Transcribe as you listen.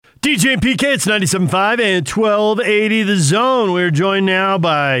DJ and PK, it's 97.5 and 1280 The Zone. We're joined now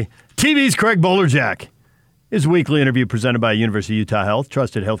by TV's Craig Bolerjack. His weekly interview presented by University of Utah Health,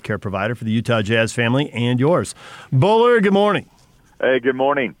 trusted healthcare provider for the Utah Jazz family and yours. Bowler, good morning. Hey, good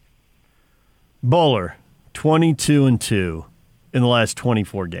morning. Bowler, 22-2 in the last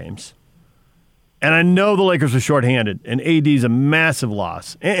 24 games. And I know the Lakers are shorthanded, and AD's a massive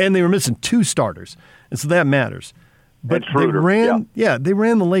loss. And they were missing two starters, and so that matters. But they ran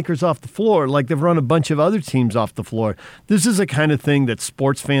the Lakers off the floor like they've run a bunch of other teams off the floor. This is the kind of thing that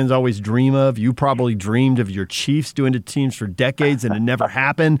sports fans always dream of. You probably dreamed of your Chiefs doing to teams for decades, and it never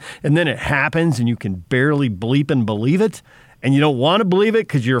happened. And then it happens, and you can barely bleep and believe it. And you don't want to believe it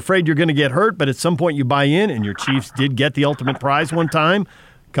because you're afraid you're going to get hurt, but at some point you buy in, and your Chiefs did get the ultimate prize one time.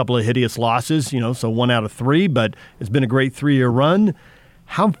 A couple of hideous losses, so 1 out of 3, but it's been a great 3-year run.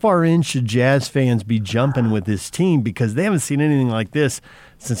 How far in should Jazz fans be jumping with this team? Because they haven't seen anything like this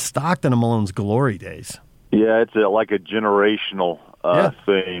since Stockton and Malone's glory days. Yeah, it's like a generational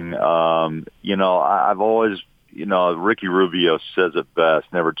thing. I've always, Ricky Rubio says it best,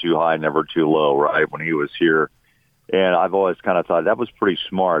 never too high, never too low, right, when he was here. And I've always kind of thought that was pretty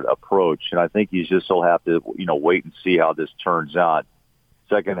smart approach. And I think you just will have to, wait and see how this turns out.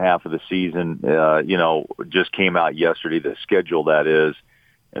 Second half of the season, just came out yesterday, the schedule that is.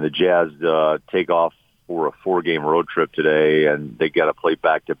 And the Jazz take off for a 4-game road trip today, and they got to play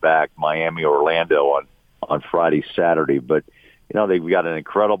back-to-back Miami, Orlando on Friday, Saturday. But, they've got an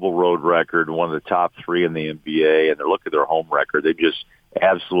incredible road record, one of the top 3 in the NBA, and look at their home record. They've just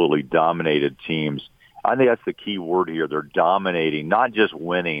absolutely dominated teams. I think that's the key word here. They're dominating, not just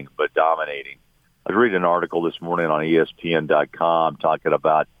winning, but dominating. I was reading an article this morning on ESPN.com talking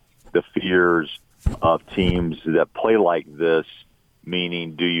about the fears of teams that play like this,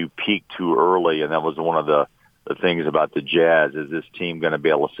 meaning do you peak too early? And that was one of the things about the Jazz. Is this team going to be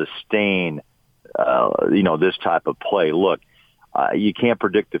able to sustain, this type of play? Look, you can't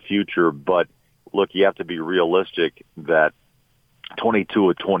predict the future, but look, you have to be realistic that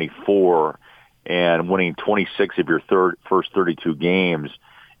 22 of 24 and winning 26 of your first 32 games,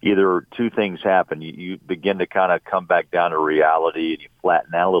 either two things happen. You begin to kind of come back down to reality and you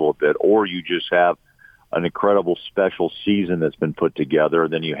flatten out a little bit, or you just have an incredible special season that's been put together.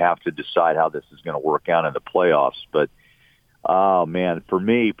 Then you have to decide how this is going to work out in the playoffs. But, oh, man, for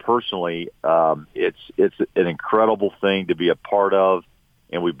me personally, it's an incredible thing to be a part of.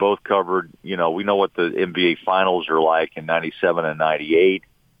 And we both covered, we know what the NBA finals are like in 97 and 98.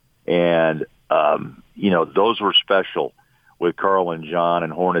 And, those were special with Carl and John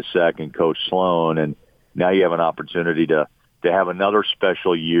and Hornacek and Coach Sloan. And now you have an opportunity to have another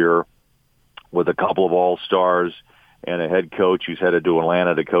special year with a couple of all-stars and a head coach who's headed to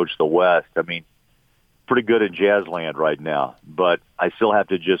Atlanta to coach the West. I mean, pretty good in Jazzland right now. But I still have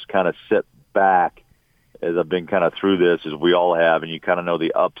to just kind of sit back as I've been kind of through this, as we all have, and you kind of know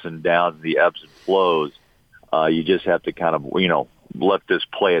the ups and downs, the ebbs and flows. You just have to kind of, let this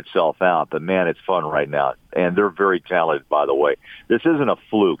play itself out. But, man, it's fun right now. And they're very talented, by the way. This isn't a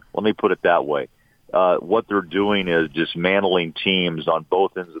fluke. Let me put it that way. What they're doing is dismantling teams on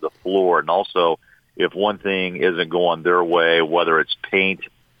both ends of the floor. And also, if one thing isn't going their way, whether it's paint,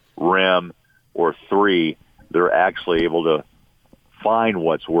 rim, or 3, they're actually able to find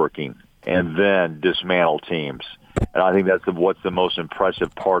what's working and then dismantle teams. And I think that's what's the most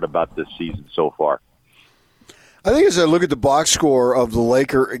impressive part about this season so far. I think as I look at the box score of the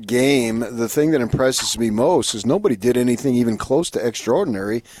Laker game, the thing that impresses me most is nobody did anything even close to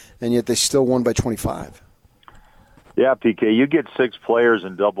extraordinary, and yet they still won by 25. Yeah, PK, you get 6 players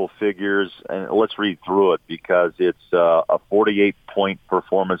in double figures, and let's read through it because it's a 48-point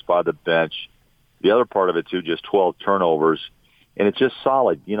performance by the bench. The other part of it, too, just 12 turnovers, and it's just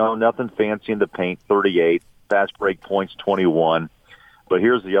solid. Nothing fancy in the paint, 38, fast break points, 21. But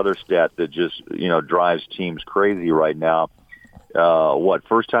here's the other stat that just, drives teams crazy right now.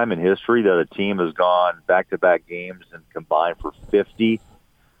 First time in history that a team has gone back-to-back games and combined for 50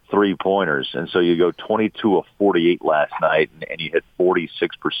 3-pointers. And so you go 22 of 48 last night, and you hit 46%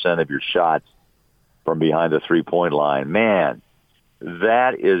 of your shots from behind the 3-point line. Man,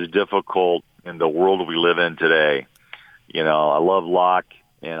 that is difficult in the world we live in today. I love Locke,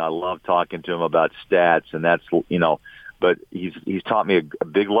 and I love talking to him about stats, and that's, but he's taught me a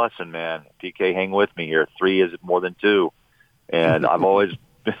big lesson, man. PK, hang with me here. 3 is more than 2. And I've always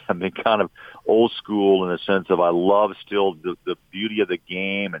been kind of old school in the sense of I love still the beauty of the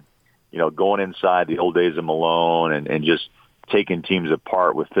game and, going inside the old days of Malone and just taking teams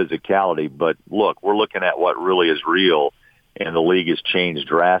apart with physicality. But, look, we're looking at what really is real, and the league has changed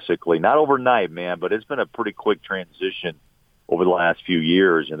drastically. Not overnight, man, but it's been a pretty quick transition over the last few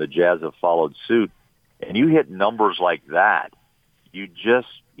years, and the Jazz have followed suit. And you hit numbers like that, you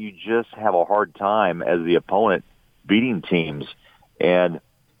just have a hard time as the opponent beating teams. And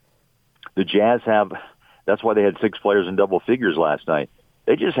the Jazz have, that's why they had 6 players in double figures last night.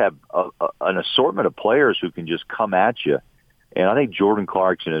 They just have an assortment of players who can just come at you. And I think Jordan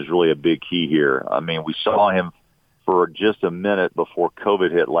Clarkson is really a big key here. I mean, we saw him for just a minute before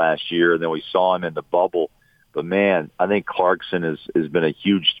COVID hit last year, and then we saw him in the bubble. But, man, I think Clarkson has been a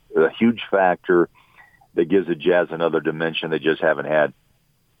huge factor that gives the Jazz another dimension they just haven't had.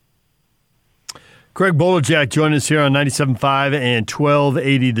 Craig Bolerjack joined us here on 97.5 and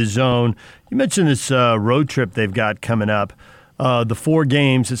 1280 The Zone. You mentioned this road trip they've got coming up. The 4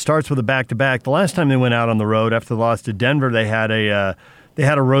 games. It starts with a back-to-back. The last time they went out on the road after the loss to Denver, they had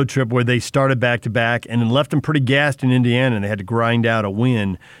a road trip where they started back-to-back and then left them pretty gassed in Indiana, and they had to grind out a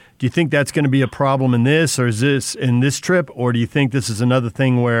win. Do you think that's going to be a problem in this, or is this in this trip, or do you think this is another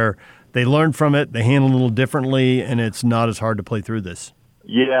thing where they learned from it, they handle it a little differently, and it's not as hard to play through this?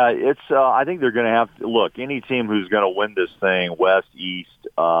 Yeah, it's. I think they're going to have to look. Any team who's going to win this thing, West, East,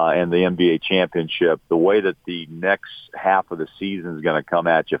 and the NBA championship, the way that the next half of the season is going to come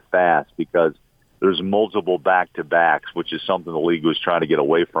at you fast because there's multiple back-to-backs, which is something the league was trying to get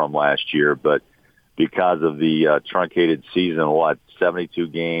away from last year. But because of the truncated season, 72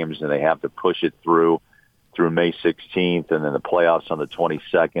 games, and they have to push it through May 16th, and then the playoffs on the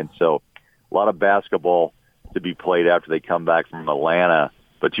 22nd. So a lot of basketball to be played after they come back from Atlanta.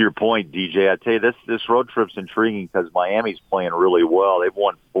 But to your point, DJ, I tell you, this road trip's intriguing because Miami's playing really well. They've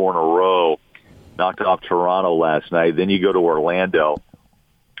won 4 in a row, knocked off Toronto last night. Then you go to Orlando.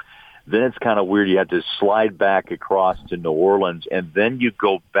 Then it's kind of weird. You have to slide back across to New Orleans, and then you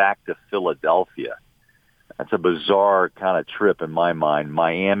go back to Philadelphia. That's a bizarre kind of trip in my mind.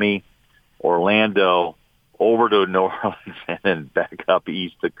 Miami, Orlando, over to New Orleans, and then back up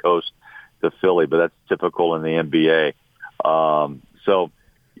east the coast to Philly. But that's typical in the NBA. So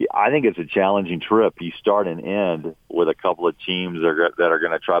I think it's a challenging trip. You start and end with a couple of teams that are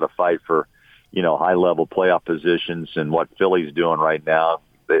going to try to fight for, high-level playoff positions. And what Philly's doing right now,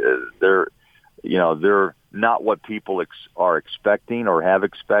 they're not what people are expecting or have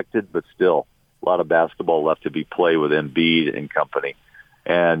expected, but still a lot of basketball left to be played with Embiid and company.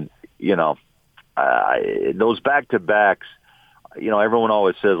 And, those back-to-backs, everyone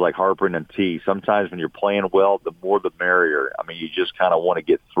always says like Harper and T. Sometimes when you're playing well, the more the merrier. I mean, you just kind of want to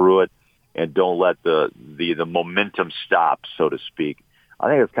get through it and don't let the momentum stop, so to speak. I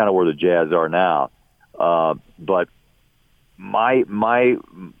think that's kind of where the Jazz are now. But I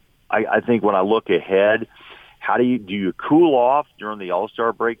think when I look ahead, how do you cool off during the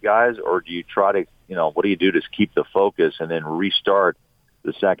All-Star break, guys, or do you try to, what do you do to keep the focus and then restart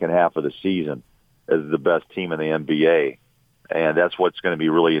the second half of the season as the best team in the NBA? And that's what's going to be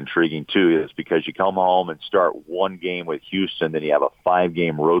really intriguing, too, is because you come home and start one game with Houston, then you have a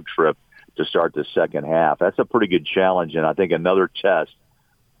 5-game road trip to start the second half. That's a pretty good challenge, and I think another test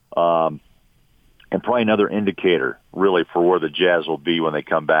and probably another indicator, really, for where the Jazz will be when they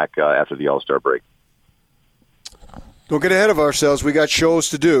come back after the All-Star break. Don't get ahead of ourselves. We got shows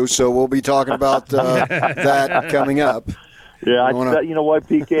to do, so we'll be talking about that coming up. Yeah, you know what,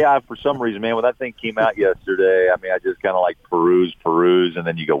 PK, for some reason, man, when that thing came out yesterday, I mean, I just kind of like peruse, and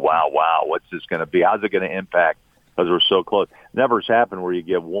then you go, wow, what's this going to be? How's it going to impact? Because we're so close. Never has happened where you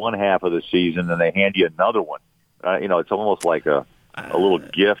give one half of the season and they hand you another one. It's almost like a little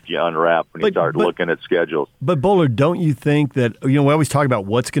gift you unwrap when you start looking at schedules. But, Bowler, don't you think that, we always talk about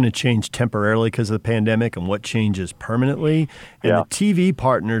what's going to change temporarily because of the pandemic and what changes permanently? And the TV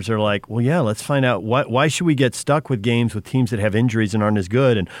partners are like, well, yeah, let's find out why should we get stuck with games with teams that have injuries and aren't as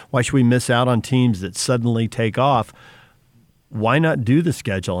good? And why should we miss out on teams that suddenly take off? Why not do the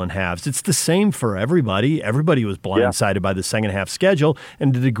schedule in halves? It's the same for everybody. Everybody was blindsided by the second half schedule.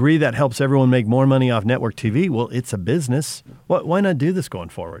 And to the degree that helps everyone make more money off network TV, well, it's a business. Why not do this going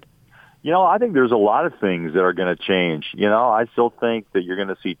forward? I think there's a lot of things that are going to change. I still think that you're going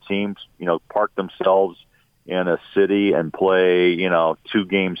to see teams, park themselves in a city and play,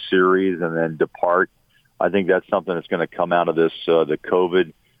 2-game series and then depart. I think that's something that's going to come out of this, the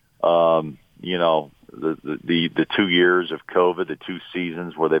COVID, the 2 years of COVID, the 2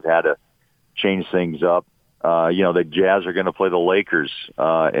 seasons where they've had to change things up. The Jazz are going to play the Lakers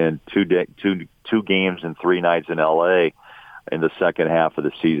in 2 games and 3 nights in L.A. in the second half of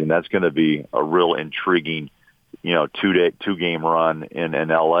the season. That's going to be a real intriguing, 2-game run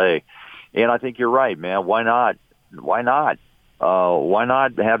in L.A. And I think you're right, man. Why not? Why not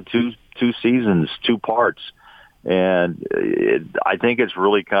have two seasons, 2 parts? And I think it's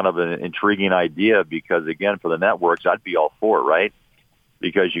really kind of an intriguing idea because, again, for the networks, I'd be all for it, right?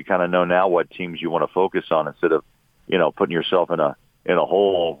 Because you kind of know now what teams you want to focus on instead of, putting yourself in a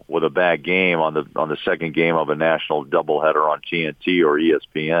hole with a bad game on the second game of a national doubleheader on TNT or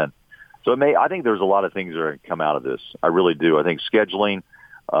ESPN. So I think there's a lot of things that are going to come out of this. I really do. I think scheduling,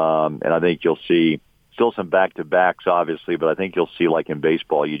 and I think you'll see still some back-to-backs, obviously, but I think you'll see, like in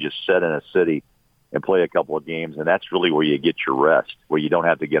baseball, you just sit in a city and play a couple of games, and that's really where you get your rest, where you don't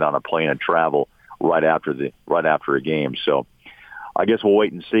have to get on a plane and travel right after a game. So I guess we'll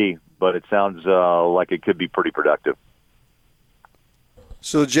wait and see, but it sounds like it could be pretty productive.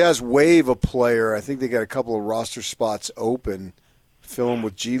 So the Jazz waive a player. I think they got a couple of roster spots open. Fill them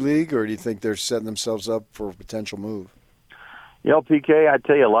with G League, or do you think they're setting themselves up for a potential move? PK, I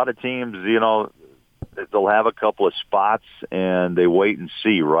tell you, a lot of teams, they'll have a couple of spots and they wait and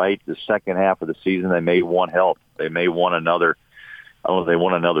see, right? The second half of the season, they may want help. They may want another, I don't know if they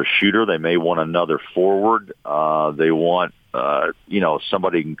want another shooter. They may want another forward. They want,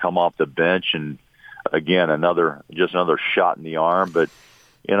 somebody who can come off the bench and, again, another shot in the arm. But,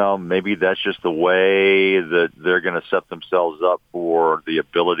 maybe that's just the way that they're going to set themselves up for the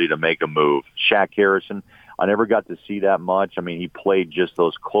ability to make a move. Shaq Harrison, I never got to see that much. I mean, he played just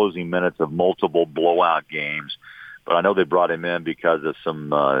those closing minutes of multiple blowout games. But I know they brought him in because of some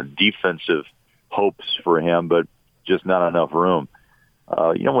defensive hopes for him, but just not enough room.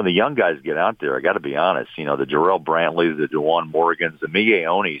 When the young guys get out there, I got to be honest, the Jarrell Brantleys, the DeJuan Morgans, the Miye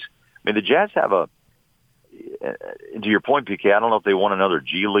Onis. I mean, the Jazz have to your point, PK, I don't know if they want another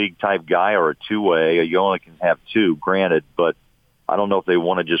G League type guy or a two-way. You only can have two, granted, but I don't know if they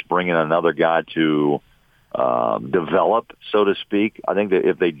want to just bring in another guy to develop, so to speak. I think that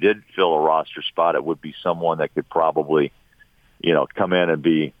if they did fill a roster spot, it would be someone that could probably, come in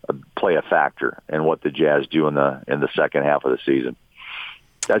and play a factor in what the Jazz do in the second half of the season.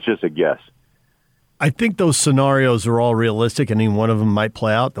 That's just a guess. I think those scenarios are all realistic, and even one of them might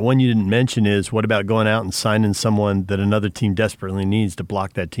play out. The one you didn't mention is, what about going out and signing someone that another team desperately needs to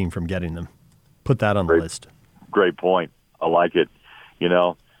block that team from getting them? Put that on the list. Great point. I like it.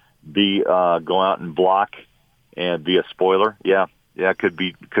 Go out and block and be a spoiler. Yeah, could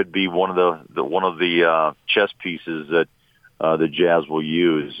be one of the chess pieces that the Jazz will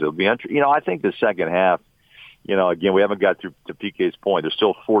use. It'll be I think the second half. Again, we haven't got to PK's point. There's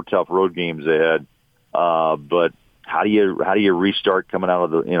still 4 tough road games ahead. But how do you restart coming out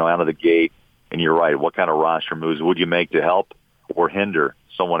of the gate? And you're right. What kind of roster moves would you make to help or hinder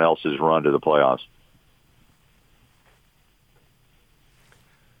someone else's run to the playoffs?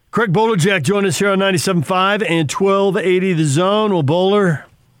 Craig Bolerjack joined us here on 97.5 and 1280 The Zone. Well, Bowler,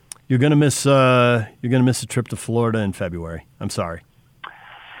 you're gonna miss a trip to Florida in February. I'm sorry.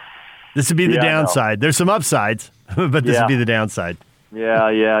 This would be the downside. There's some upsides, but this would be the downside.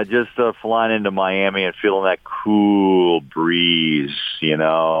 Yeah, just flying into Miami and feeling that cool breeze,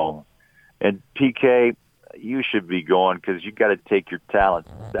 And PK, you should be going because you got to take your talent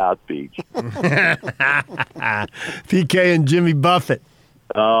to South Beach. PK and Jimmy Buffett.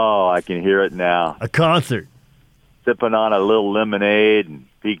 Oh, I can hear it now. A concert. Sipping on a little lemonade and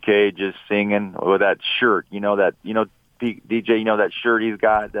PK just singing with that shirt. DJ, that shirt he's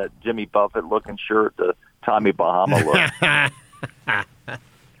got, that Jimmy Buffett looking shirt, the Tommy Bahama look.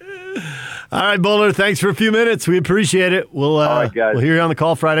 All right, Bowler, thanks for a few minutes. We appreciate it. All right, guys. We'll hear you on the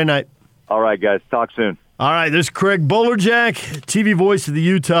call Friday night. All right, guys. Talk soon. All right, this is Craig Bolerjack, TV voice of the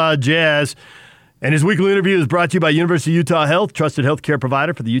Utah Jazz. And his weekly interview is brought to you by University of Utah Health, trusted healthcare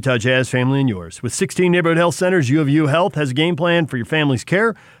provider for the Utah Jazz family and yours. With 16 neighborhood health centers, U of U Health has a game plan for your family's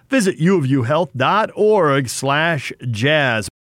care. Visit uofuhealth.org/jazz.